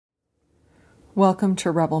Welcome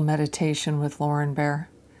to Rebel Meditation with Lauren Bear.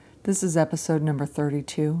 This is episode number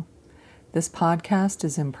 32. This podcast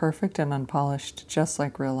is imperfect and unpolished, just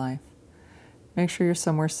like real life. Make sure you're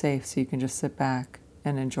somewhere safe so you can just sit back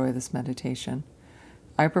and enjoy this meditation.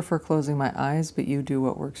 I prefer closing my eyes, but you do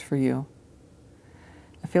what works for you.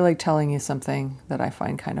 I feel like telling you something that I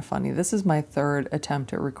find kind of funny. This is my third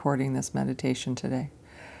attempt at recording this meditation today,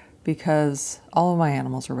 because all of my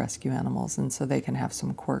animals are rescue animals, and so they can have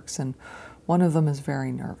some quirks, and one of them is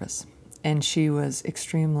very nervous, and she was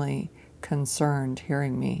extremely concerned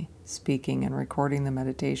hearing me speaking and recording the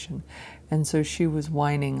meditation, and so she was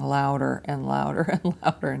whining louder and louder and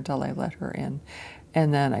louder until I let her in,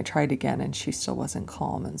 and then I tried again, and she still wasn't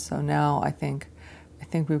calm, and so now I think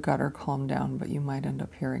we've got her calmed down, but you might end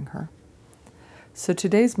up hearing her. So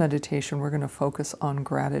today's meditation, we're going to focus on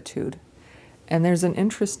gratitude. And there's an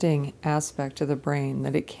interesting aspect to the brain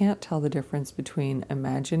that it can't tell the difference between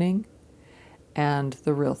imagining and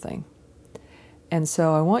the real thing. And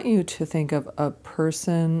so I want you to think of a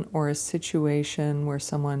person or a situation where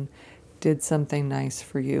someone did something nice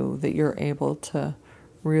for you, that you're able to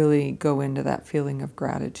really go into that feeling of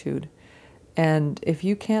gratitude. And if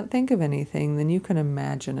you can't think of anything, then you can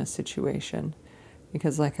imagine a situation,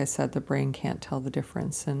 because like I said, the brain can't tell the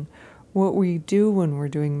difference. And what we do when we're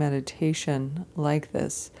doing meditation like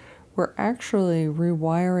this, we're actually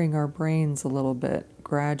rewiring our brains a little bit,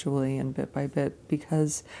 gradually and bit by bit,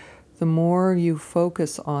 because the more you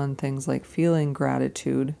focus on things like feeling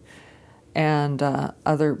gratitude and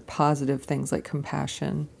other positive things like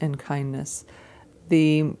compassion and kindness,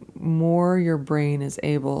 the more your brain is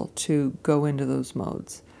able to go into those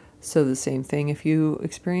modes. So the same thing if you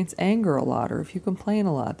experience anger a lot or if you complain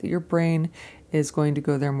a lot, that your brain is going to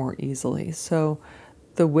go there more easily. So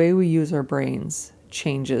the way we use our brains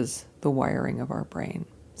changes the wiring of our brain.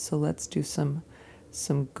 So let's do some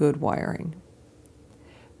good wiring.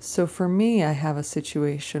 So for me, I have a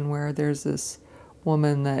situation where there's this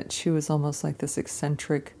woman that she was almost like this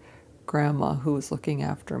eccentric grandma who was looking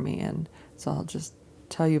after me. And so I'll just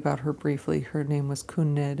tell you about her briefly. Her name was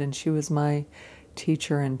Kunnid, and she was my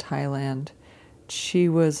teacher in Thailand. She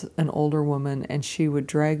was an older woman, and she would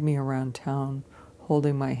drag me around town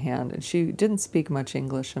holding my hand. And she didn't speak much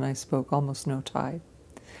English, and I spoke almost no Thai.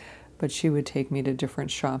 But she would take me to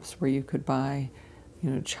different shops where you could buy,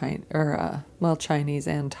 Chinese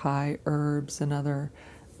and Thai herbs and other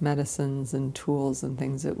medicines and tools and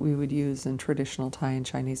things that we would use in traditional Thai and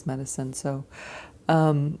Chinese medicine. So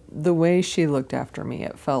the way she looked after me,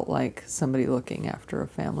 it felt like somebody looking after a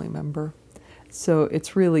family member. So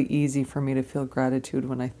it's really easy for me to feel gratitude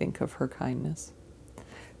when I think of her kindness.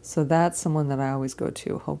 So that's someone that I always go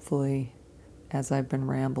to. Hopefully, as I've been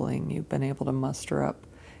rambling, you've been able to muster up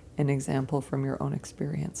an example from your own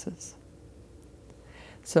experiences.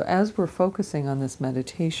 So as we're focusing on this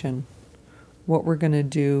meditation, what we're going to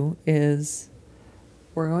do is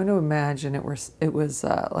we're going to imagine it was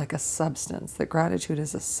like a substance, that gratitude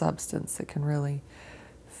is a substance that can really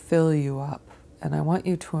fill you up. And I want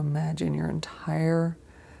you to imagine your entire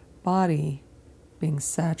body being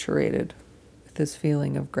saturated with this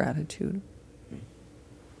feeling of gratitude.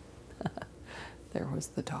 There was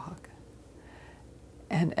the dog.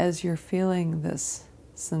 And as you're feeling this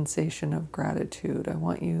sensation of gratitude, I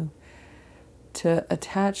want you to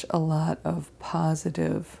attach a lot of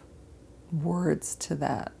positive words to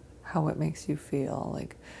that, how it makes you feel.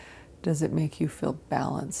 Like, does it make you feel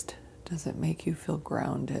balanced? Does it make you feel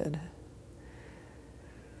grounded?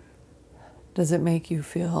 Does it make you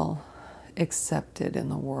feel accepted in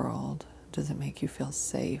the world? Does it make you feel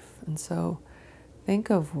safe? And so think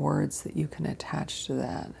of words that you can attach to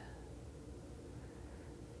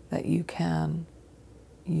that you can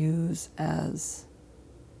use as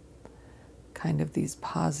kind of these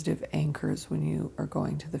positive anchors when you are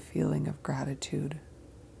going to the feeling of gratitude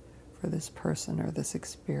for this person or this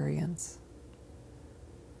experience.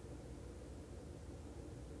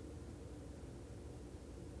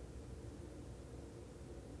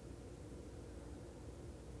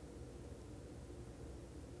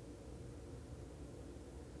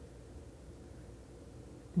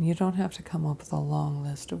 And you don't have to come up with a long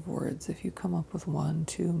list of words. If you come up with 1,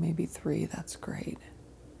 2, maybe 3, that's great.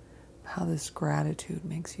 How this gratitude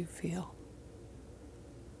makes you feel.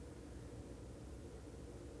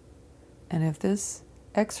 And if this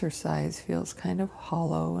exercise feels kind of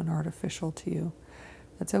hollow and artificial to you,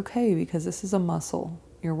 that's okay, because this is a muscle.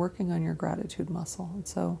 You're working on your gratitude muscle. And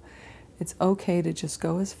so it's okay to just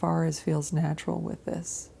go as far as feels natural with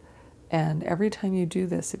this. And every time you do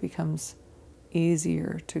this, it becomes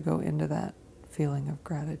easier to go into that feeling of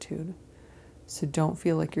gratitude. So don't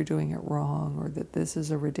feel like you're doing it wrong or that this is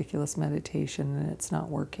a ridiculous meditation and it's not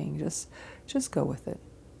working. Just go with it.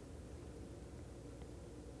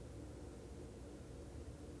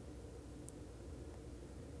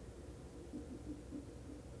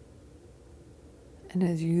 And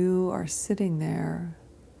as you are sitting there,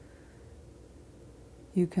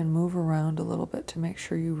 you can move around a little bit to make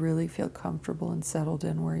sure you really feel comfortable and settled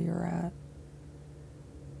in where you're at.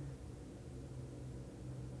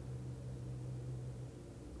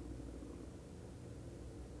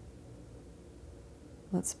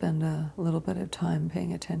 Let's spend a little bit of time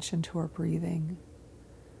paying attention to our breathing.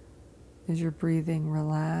 Is your breathing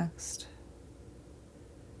relaxed?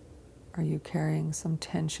 Are you carrying some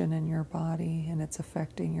tension in your body and it's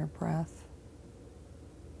affecting your breath?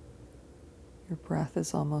 Your breath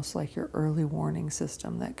is almost like your early warning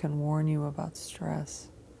system that can warn you about stress.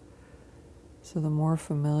 So the more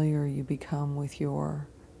familiar you become with your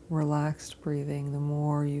relaxed breathing, the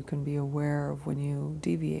more you can be aware of when you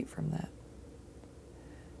deviate from that.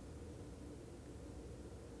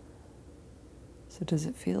 So does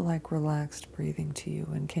it feel like relaxed breathing to you?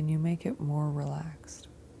 And can you make it more relaxed?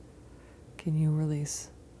 Can you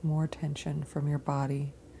release more tension from your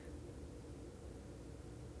body?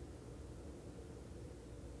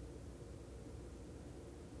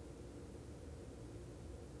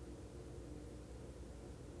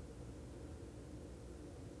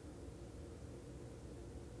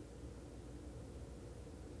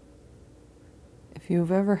 If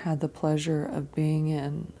you've ever had the pleasure of being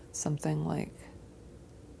in something like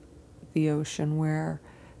the ocean where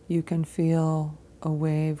you can feel a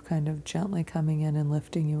wave kind of gently coming in and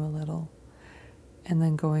lifting you a little and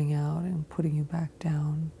then going out and putting you back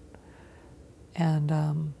down.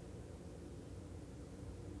 And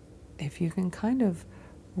if you can kind of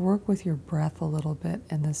work with your breath a little bit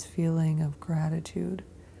and this feeling of gratitude,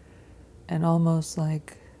 and almost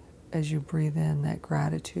like as you breathe in, that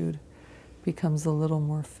gratitude becomes a little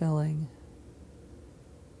more filling.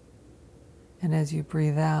 And as you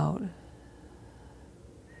breathe out,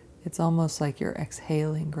 it's almost like you're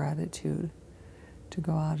exhaling gratitude to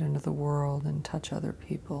go out into the world and touch other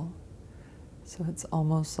people. So it's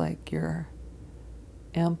almost like you're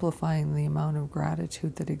amplifying the amount of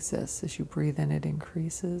gratitude that exists. As you breathe in, it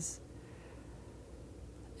increases.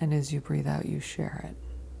 And as you breathe out, you share it.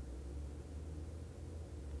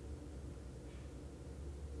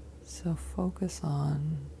 So focus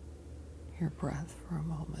on your breath for a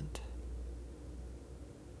moment.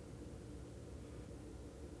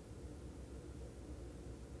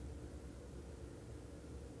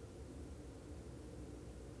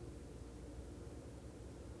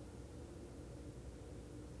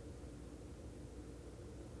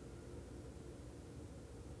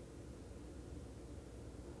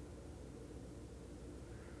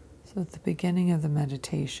 So at the beginning of the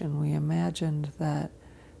meditation, we imagined that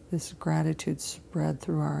this gratitude spread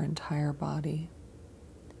through our entire body.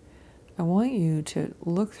 I want you to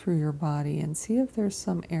look through your body and see if there's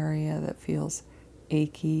some area that feels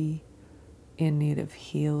achy, in need of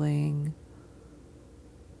healing,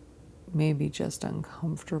 maybe just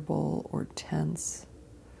uncomfortable or tense.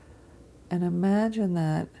 And imagine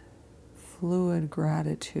that fluid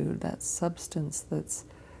gratitude, that substance that's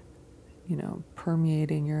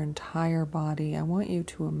permeating your entire body. I want you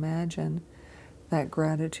to imagine that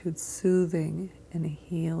gratitude soothing and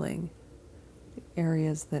healing the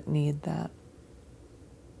areas that need that.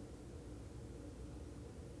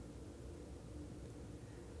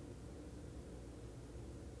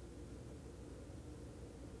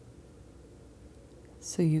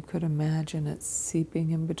 So you could imagine it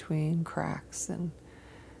seeping in between cracks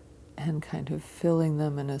and kind of filling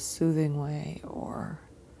them in a soothing way, or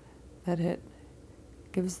that it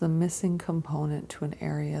gives the missing component to an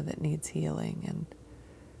area that needs healing,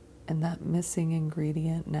 and that missing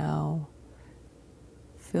ingredient now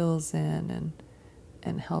fills in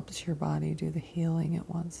and helps your body do the healing it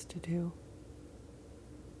wants to do.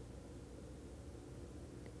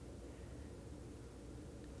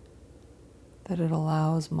 That it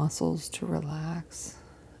allows muscles to relax,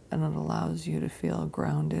 and it allows you to feel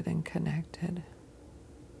grounded and connected.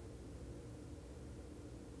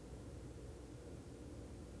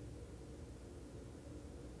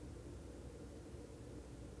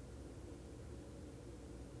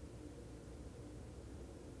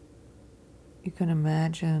 You can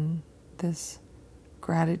imagine this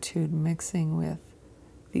gratitude mixing with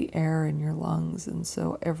the air in your lungs, and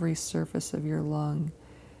so every surface of your lung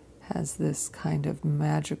has this kind of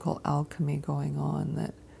magical alchemy going on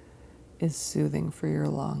that is soothing for your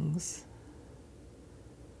lungs,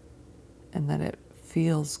 and that it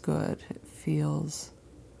feels good, it feels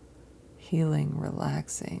healing,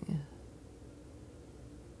 relaxing,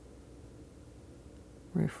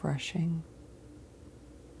 refreshing.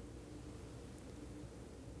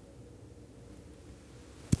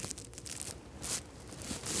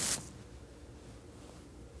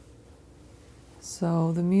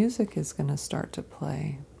 So the music is going to start to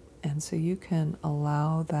play, and so you can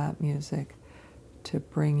allow that music to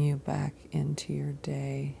bring you back into your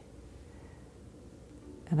day.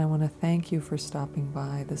 And I want to thank you for stopping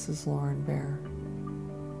by. This is Lauren Bear.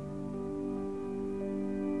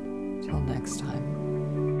 Till next time.